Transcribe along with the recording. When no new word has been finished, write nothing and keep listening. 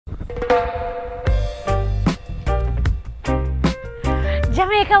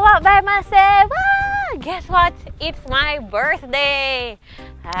Jamaica walk by myself. Ah, guess what? It's my birthday.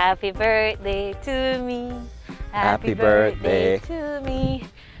 Happy birthday to me. Happy birthday to me.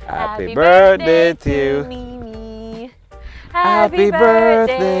 Happy birthday to me. Happy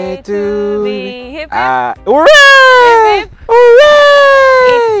birthday to me. Hip, hip. Hooray! Hip, hip. Hooray!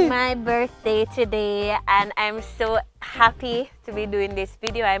 It's my birthday today and I'm so happy to be doing this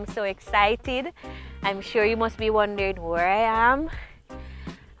video. I'm so excited. I'm sure you must be wondering where I am.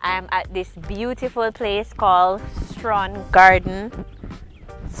 I'm at this beautiful place called STRUAN Garden.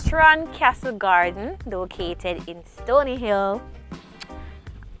 STRUAN Castle Garden, located in Stony Hill,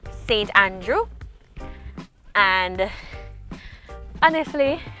 St. Andrew. And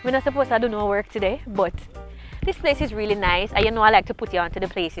honestly, we're not supposed to do no work today, but this place is really nice. And you know I like to put you onto the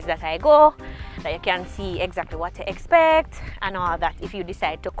places that I go, that you can see exactly what to expect and all that if you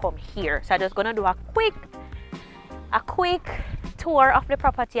decide to come here. So I'm just gonna do a quick tour of the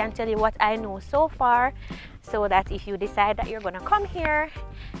property and tell you what I know so far, so that if you decide that you're gonna come here,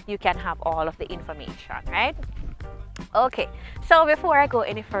 you can have all of the information, right? Okay, so before I go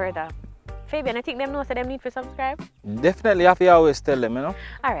any further, Fabian, I think them know so them need to subscribe? Definitely have to always tell them, you know?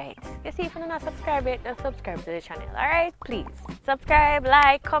 Alright, you see if you're not subscribed yet, then subscribe to the channel, alright? Please, subscribe,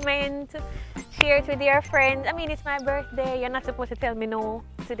 like, comment, share it with your friends. I mean, it's my birthday, you're not supposed to tell me no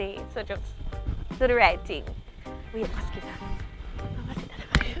today, so just do the right thing. Wait, mosquito.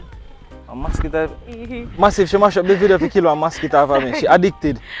 A mosquito? Massive, she mash up the video to kill a mosquito for me. She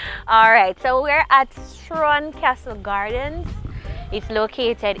addicted. Alright, so we're at STRUAN Castle Gardens. It's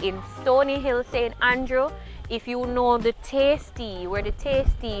located in Stony Hill, St. Andrew. If you know the Tasty, where the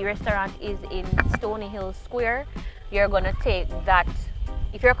Tasty restaurant is in Stony Hill Square, you're gonna take that.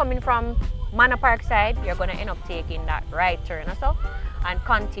 If you're coming from Manor Park side, you're gonna end up taking that right turn or so and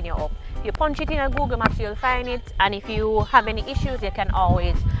continue up. You punch it in a Google Maps, you'll find it. And if you have any issues, you can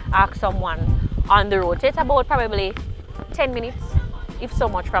always ask someone on the road. So it's about probably 10 minutes, if so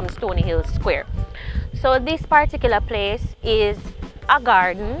much, from Stony Hill Square. So this particular place is a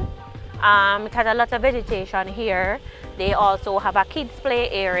garden. It has a lot of vegetation here. They also have a kids play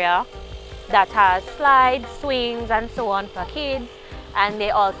area that has slides, swings and so on for kids. And they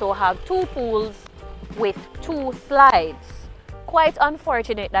also have 2 pools with 2 slides. Quite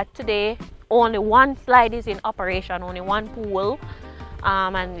unfortunate that today only 1 slide is in operation, only 1 pool.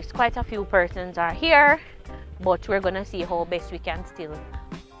 And there's quite a few persons are here, but we're gonna see how best we can still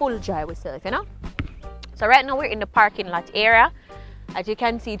full dry ourselves, you know. So right now we're in the parking lot area. As you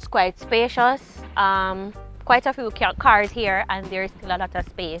can see, it's quite spacious. Quite a few cars here, and there's still a lot of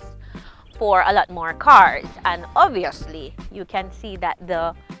space for a lot more cars. And obviously you can see that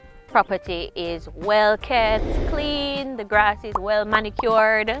the property is well kept, clean, the grass is well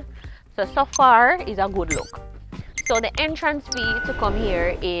manicured. So far is a good look. So the entrance fee to come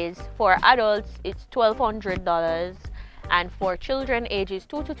here is, for adults it's $1,200, and for children ages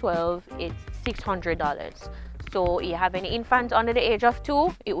 2 to 12 it's $600. So you have any infants under the age of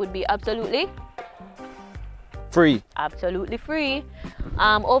 2, it would be absolutely free. Absolutely free.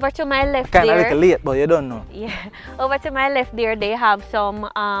 Over to my left Kinda there, little late, but you don't know. yeah, over to my left there, they have some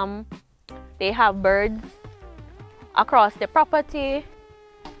they have birds across the property.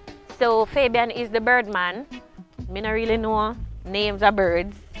 So Fabian is the bird man. Me not really know names of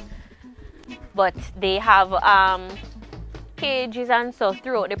birds, but they have cages and so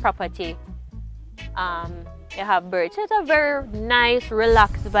throughout the property. They have birds. So it's a very nice,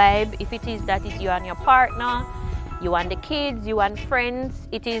 relaxed vibe. If it is that it's you and your partner, you and the kids, you and friends,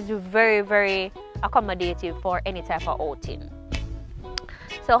 it is very, very accommodative for any type of outing.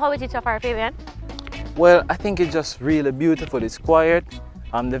 So how is it so far, Fabian? Well, I think it's just really beautiful. It's quiet.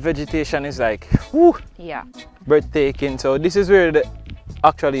 The vegetation is like, whoo, Yeah. breathtaking. So this is where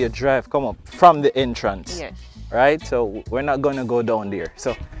actually a drive come up from the entrance. Yes. Right? So we're not gonna go down there.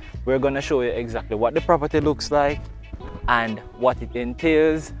 So we're gonna show you exactly what the property looks like and what it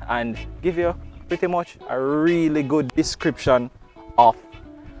entails, and give you pretty much a really good description of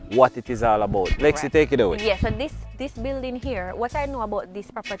what it is all about. Lexi, Right. take it away. Yeah, so this building here, what I know about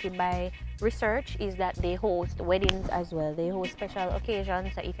this property by research is that they host weddings as well. They host special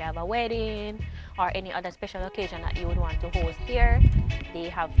occasions. So if you have a wedding or any other special occasion that you would want to host here, they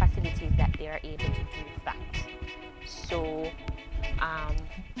have facilities that they are able to do that. So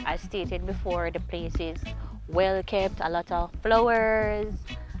as stated before, the place is well kept, a lot of flowers.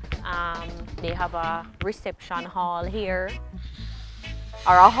 They have a reception hall here,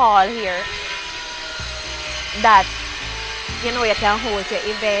 or a hall here, that you know you can host your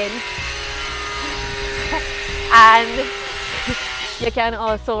events. And you can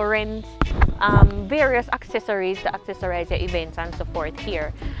also rent various accessories to accessorize your events and so forth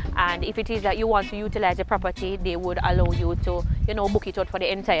here. And if it is that you want to utilize the property, they would allow you to, you know, book it out for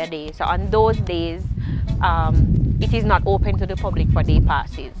the entire day. So on those days, it is not open to the public for day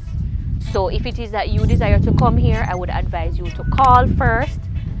passes. So if it is that you desire to come here, I would advise you to call first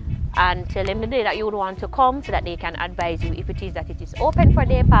and tell them the day that you would want to come so that they can advise you if it is that it is open for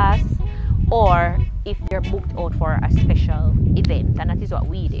day pass or if you're booked out for a special event. And that is what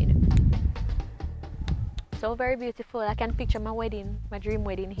we did. So very beautiful. I can picture my wedding, my dream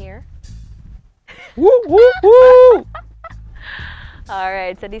wedding here. Woo, woo, woo!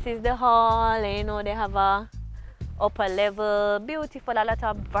 Alright, so this is the hall. You know, they have a upper level, beautiful, a lot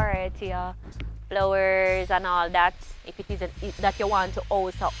of variety of flowers and all that. If it is that you want to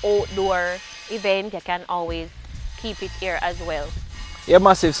host an outdoor event, you can always keep it here as well. Yeah,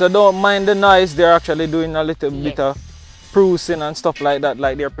 massive. So don't mind the noise. They're actually doing a little bit of sprucing and stuff like that,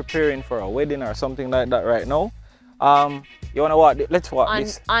 like they're preparing for a wedding or something like that right now. You wanna walk? Let's walk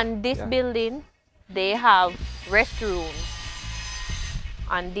this. On this building, they have restrooms.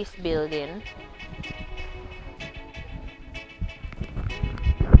 On this building.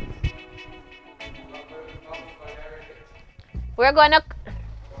 We're gonna.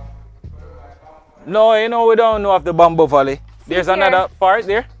 No, you know, we don't know of the Bamboo Valley. There's another part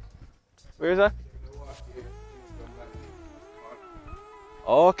there. Where is that?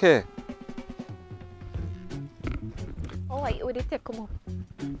 Okay. Oh, wait, would it take come up?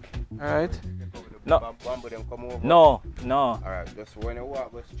 Alright. No. No. No. Alright, just when you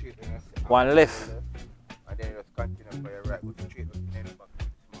walk the street, One left. And then just continue for your right, go straight up, then back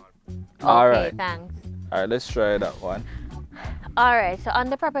small. Alright. Thanks. Alright, let's try that one. Alright, so on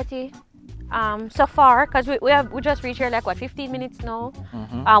the property, so far, because we just reached here like what, 15 minutes now.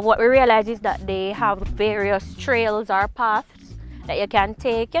 What we realize is that they have various trails or paths that you can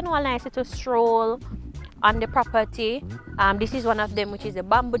take, you know, a nice little stroll on the property. This is one of them, which is the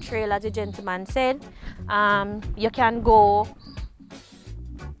bamboo trail, as the gentleman said. You can go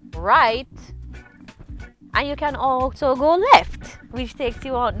right and you can also go left, which takes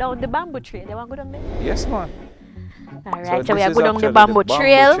you out down the bamboo trail. You want to go down there? Yes, man. Alright, so we are going down the bamboo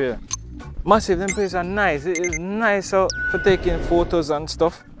trail. Massive, them places are nice. It is nice for taking photos and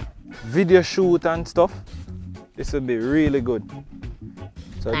stuff, video shoot and stuff. This will be really good.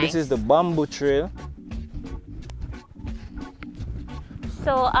 So nice. This is the bamboo trail.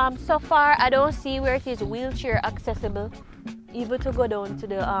 So so far I don't see where it is wheelchair accessible, even to go down to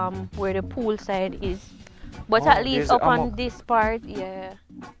the where the pool side is. But at least up on this part, yeah,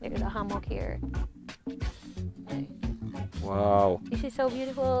 there's a hammock here. Wow. This is so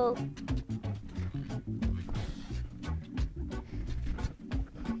beautiful.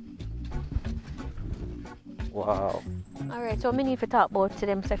 Wow. Alright, so we need to talk about to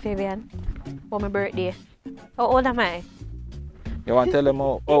them, Sir Fabian, for my birthday. How old am I? You want to tell them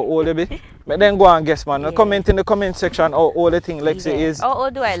how old you be? But then go and guess, man. Comment in the comment section how old the thing Lexie is. How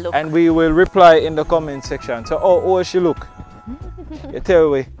old do I look? And we will reply in the comment section. So how old she look? You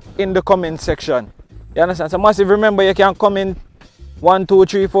tell me in the comment section. You understand? So massive, remember you can comment 1, 2,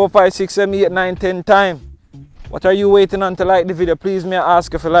 3, 4, 5, 6, 7, 8, 9, 10 times. What are you waiting on to like the video? Please may I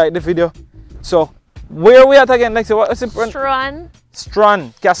ask if you like the video. So where are we at again, Lexie? What's the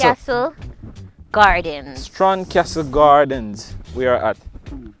STRUAN Castle Gardens. STRUAN Castle Gardens. We are at.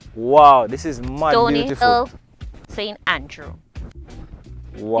 Wow, this is mad Stony beautiful. Hill, St. Andrew.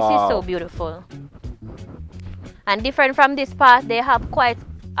 Wow. This is so beautiful. And different from this path, they have quite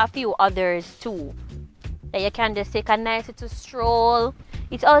a few others too. That you can just take a nice little stroll.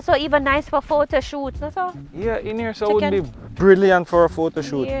 It's also even nice for photo shoots. So yeah, in here so it would be brilliant for a photo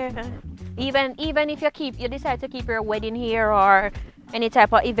shoot. Yeah. Even if you decide to keep your wedding here or any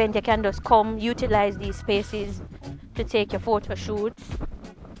type of event, you can just come utilize these spaces to take your photo shoots.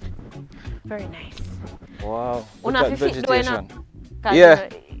 Very nice. Wow. Look at vegetation. Yeah, yeah,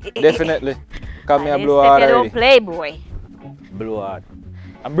 definitely. Come here, blow hard already. Don't play, boy. Blow hard.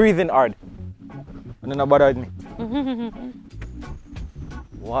 I'm breathing hard. And then bother me.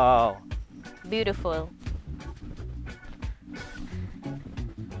 Wow. Beautiful.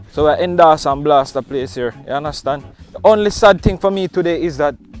 So we endorse and blast the place here. You understand? The only sad thing for me today is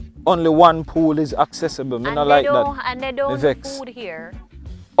that only one pool is accessible. Me not like that. And they don't have food here.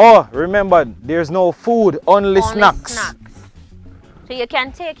 Oh, remember, there's no food, only snacks. So you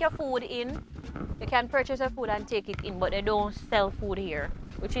can take your food in. You can purchase your food and take it in, but they don't sell food here,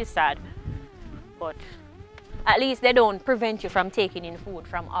 which is sad. But at least they don't prevent you from taking in food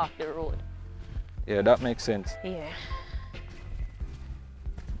from off the road. Yeah, that makes sense. Yeah.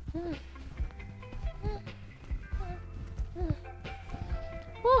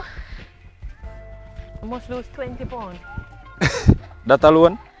 I must lose 20 pounds. That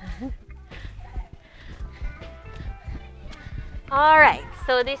alone? Alright,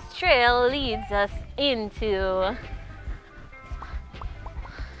 so this trail leads us into...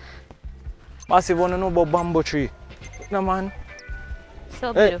 Massive, wanna know about bamboo tree? No man.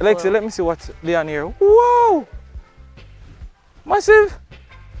 So Hey, beautiful. Alexia, let me see what's down here. Wow! Massive!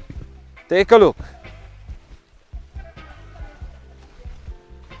 Take a look.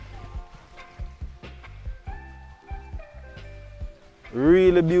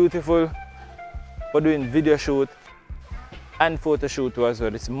 Really beautiful for doing video shoot and photo shoot as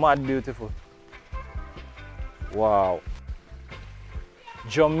well. It's mad beautiful. Wow.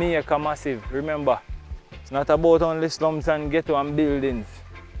 Jamaica massive. Remember, it's not about only slums and ghetto and buildings.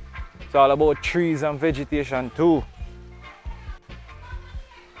 It's all about trees and vegetation too.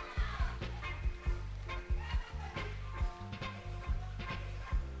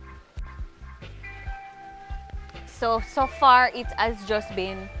 So far it has just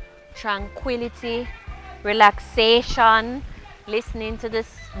been tranquility, relaxation, listening to the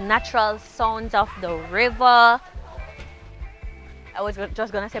natural sounds of the river. I was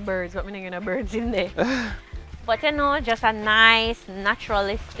just gonna say birds, but I'm not gonna birds in there. But you know, just a nice,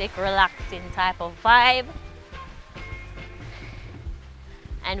 naturalistic, relaxing type of vibe.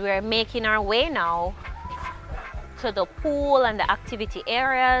 And we're making our way now to the pool and the activity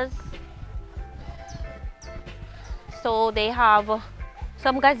areas. So they have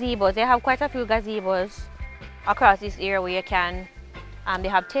some gazebos. They have quite a few gazebos across this area where you can, they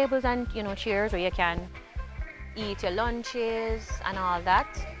have tables and chairs where you can eat your lunches and all that.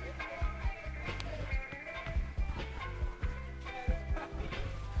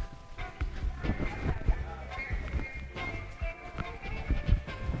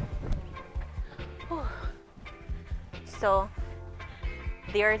 So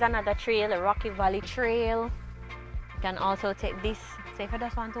there is another trail, the Rocky Valley Trail. You can also take this, say if you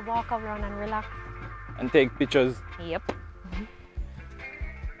just want to walk around and relax. And take pictures. Yep.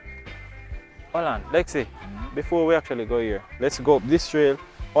 Hold on, Lexi, before we actually go here, let's go up this trail.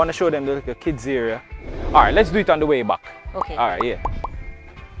 I want to show them the little kids area. All right, let's do it on the way back. Okay. All right, yeah.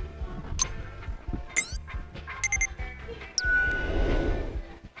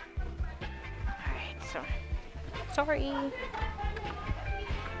 Alright, so sorry.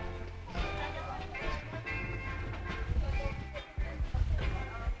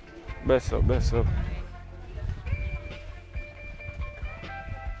 Best up, best up.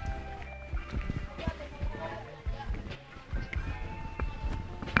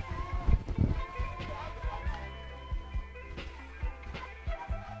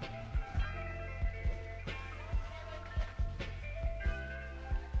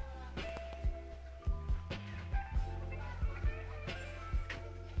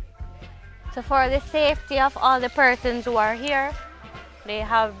 So for the safety of all the persons who are here, they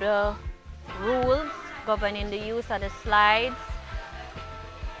have the rules governing the use of the slides.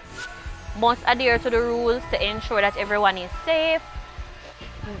 Must adhere to the rules to ensure that everyone is safe.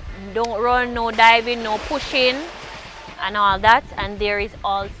 Don't run, no diving, no pushing and all that. And there is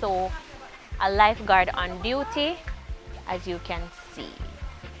also a lifeguard on duty, as you can see.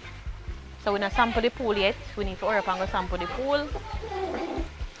 So we're not sample the pool yet. We need to hurry up and go sample the pool.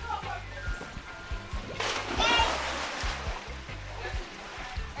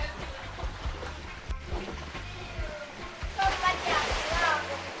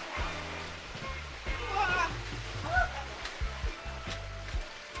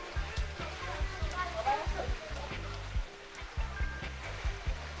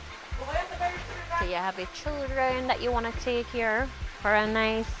 So you have the children that you want to take here for a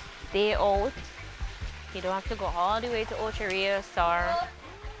nice day out. You don't have to go all the way to Ocherius or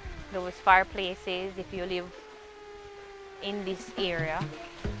those far places. If you live in this area,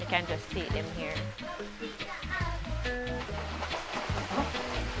 you can just take them here.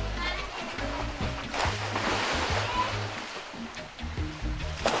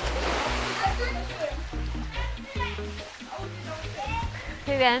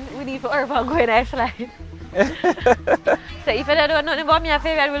 Fabian, we need to urban go in a slide. So if you don't know nothing about me and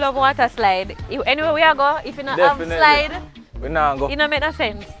Fabian, we love water slide. Anywhere we go, if you don't have slide, we not go. it don't make no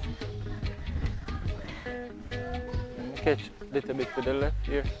sense. Catch a little bit to the left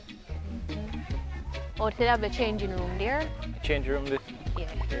here. Oh, they have the changing room there. Change room this. Yeah.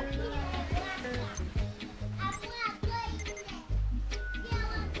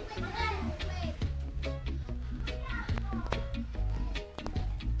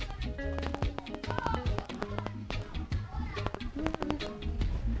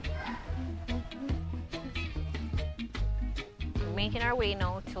 Making our way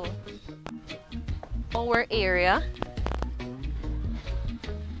now to our area.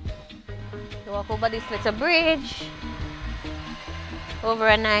 You walk over this little bridge, over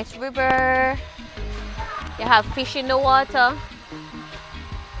a nice river. You have fish in the water.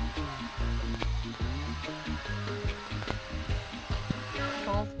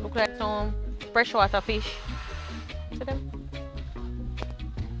 Oh, look like some freshwater fish. See them?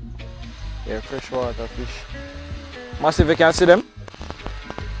 Yeah, freshwater fish. Massive, you can see them.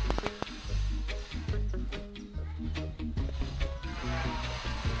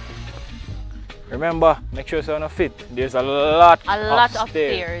 Remember, make sure you're not fit. There's a lot of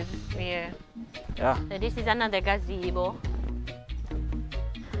stairs. Yeah. Yeah. So this is another gazebo.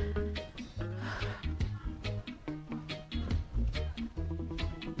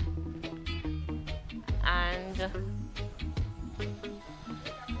 And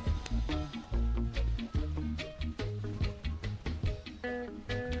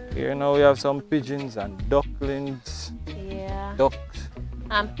here now we have some pigeons and ducklings. yeah. Ducks.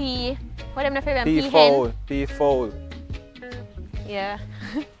 And pea. What am I favorite? Pea fowl. Pea fowl. Yeah.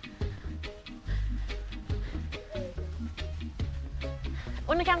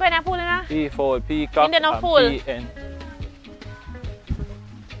 Only can go in a pool na? Pea fowl, peacock, In the and pool. pea hen.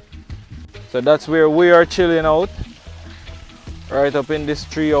 So that's where we are chilling out. Right up in this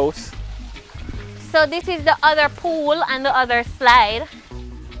tree house. So this is the other pool and the other slide.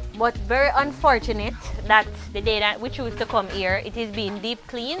 But very unfortunate that the day that we choose to come here, it is being deep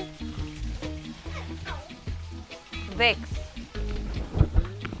cleaned. Vex.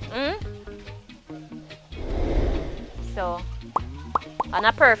 So on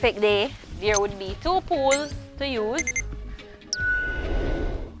a perfect day, there would be 2 pools to use.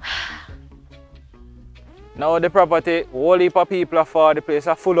 Now the property, whole heap of people are for the place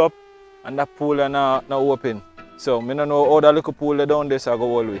are full up and the pool are not open. So I don't know how the little pool down there so I go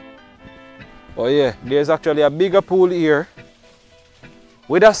all the way. But yeah, there's actually a bigger pool here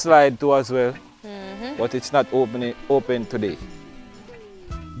with a slide too as well. But it's not open today.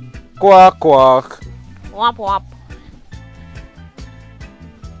 Quack quack. Womp womp.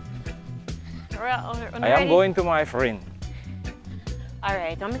 I am going to my friend.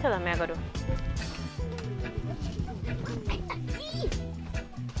 Alright, let me tell them what I gotta do.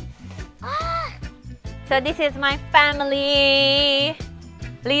 So this is my family.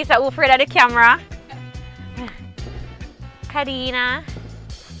 Lisa, who's afraid of the camera. Karina.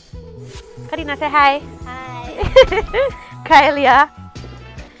 Karina, say hi. Hi. Kylia.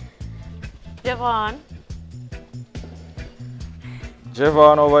 Javon.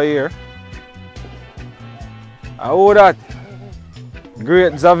 Javon over here. And who that?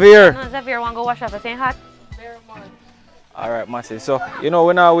 Great Xavier. No, Xavier want to go wash up. It's ain't hot. Alright, massive. So, you know,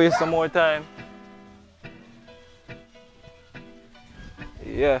 we're not waste some more time.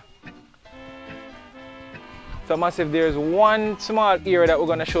 Yeah. So, massive, there's one small area that we're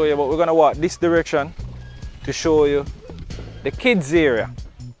going to show you, but we're going to walk this direction to show you the kids area.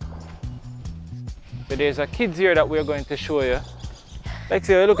 So, there's a kids area that we're going to show you.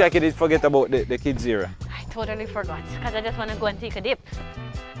 Alexia, you look like you did forget about the kids area. I totally forgot because I just want to go and take a dip.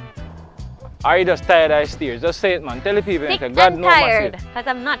 Are you just tired of steers? Just say it, man. Tell the people. Sick God and no tired massive. because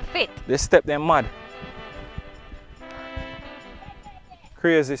I'm not fit. They step them mad.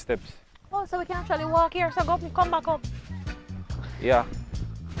 Crazy steps. Oh, so we can actually walk here. So go come back up. Yeah.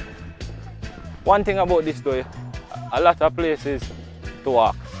 One thing about this though, a lot of places to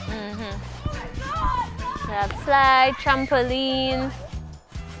walk. We have slide, trampolines,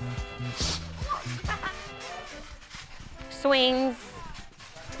 swings.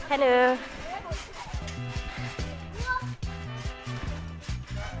 Hello.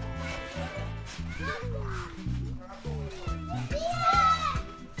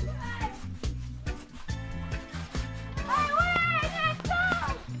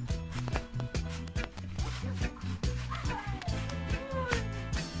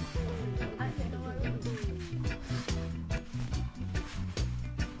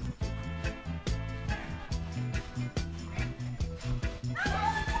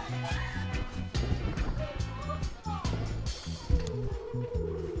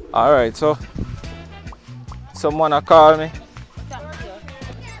 Alright, so someone a call me.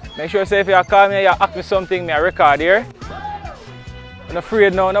 Make sure say if you call me, you ask me something, me a record here. I'm not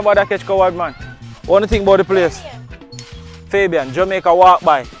afraid now, nobody catch coward man. What do you think about the place? Fabian, Jamaica walk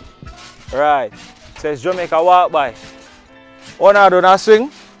by. Right. Says Jamaica walk by. One I do not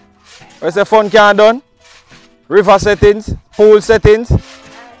swing. Where's the fun can done? River settings, pool settings.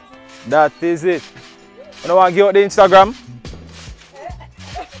 That is it. You don't want to give out the Instagram?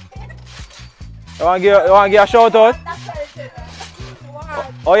 You want to give a shout out?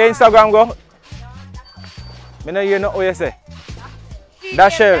 Oh, your Instagram go? Me know you know what you say.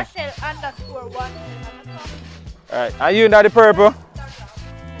 Dashel. _1. Alright, and you know the purple?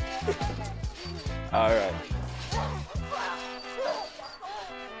 Alright.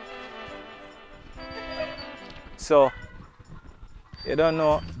 So, you don't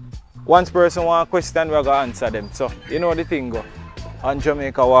know. Once person want a question, we're going to answer them. So, you know the thing go. On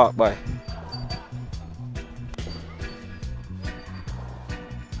Jamaica walk by.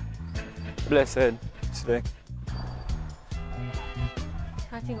 Blessed. Strength.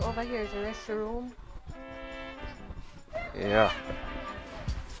 I think over here is the restroom. Yeah.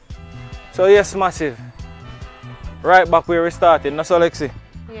 So yes, massive. Right back where we started, no so Lexie?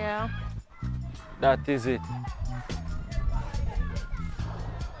 Yeah. That is it.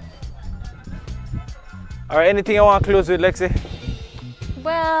 Alright, anything you want to close with, Lexie?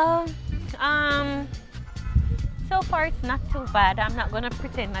 Well, so far it's not too bad. I'm not gonna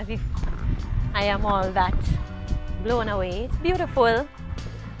pretend as if I am all that blown away. It's beautiful,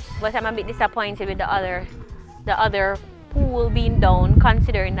 but I'm a bit disappointed with the other pool being down,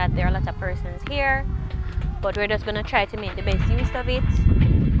 considering that there are a lot of persons here. But we're just gonna try to make the best use of it,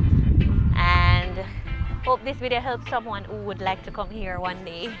 and hope this video helps someone who would like to come here one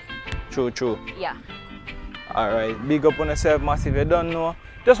day. True, true. Yeah. Alright, big up on yourself, massive. You don't know.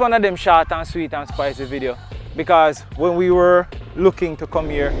 Just one of them short and sweet and spicy video. Because when we were looking to come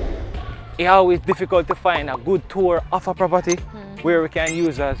here, it's always difficult to find a good tour of a property where we can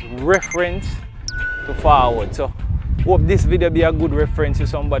use as reference to forward. So hope this video be a good reference to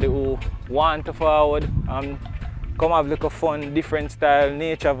somebody who want to forward and come have like a fun, different style,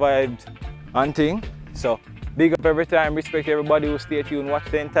 nature vibes and thing. So big up every time, respect everybody who stay tuned, watch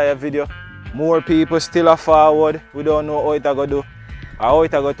the entire video. More people still are forward. We don't know how it's going to do or how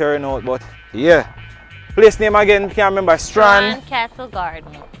it's going to turn out, but yeah. Place name again, can't remember. STRUAN Castle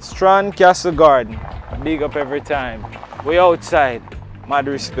Garden. STRUAN Castle Garden. Big up every time. We outside. Mad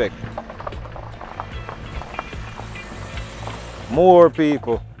respect. More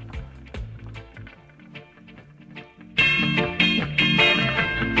people.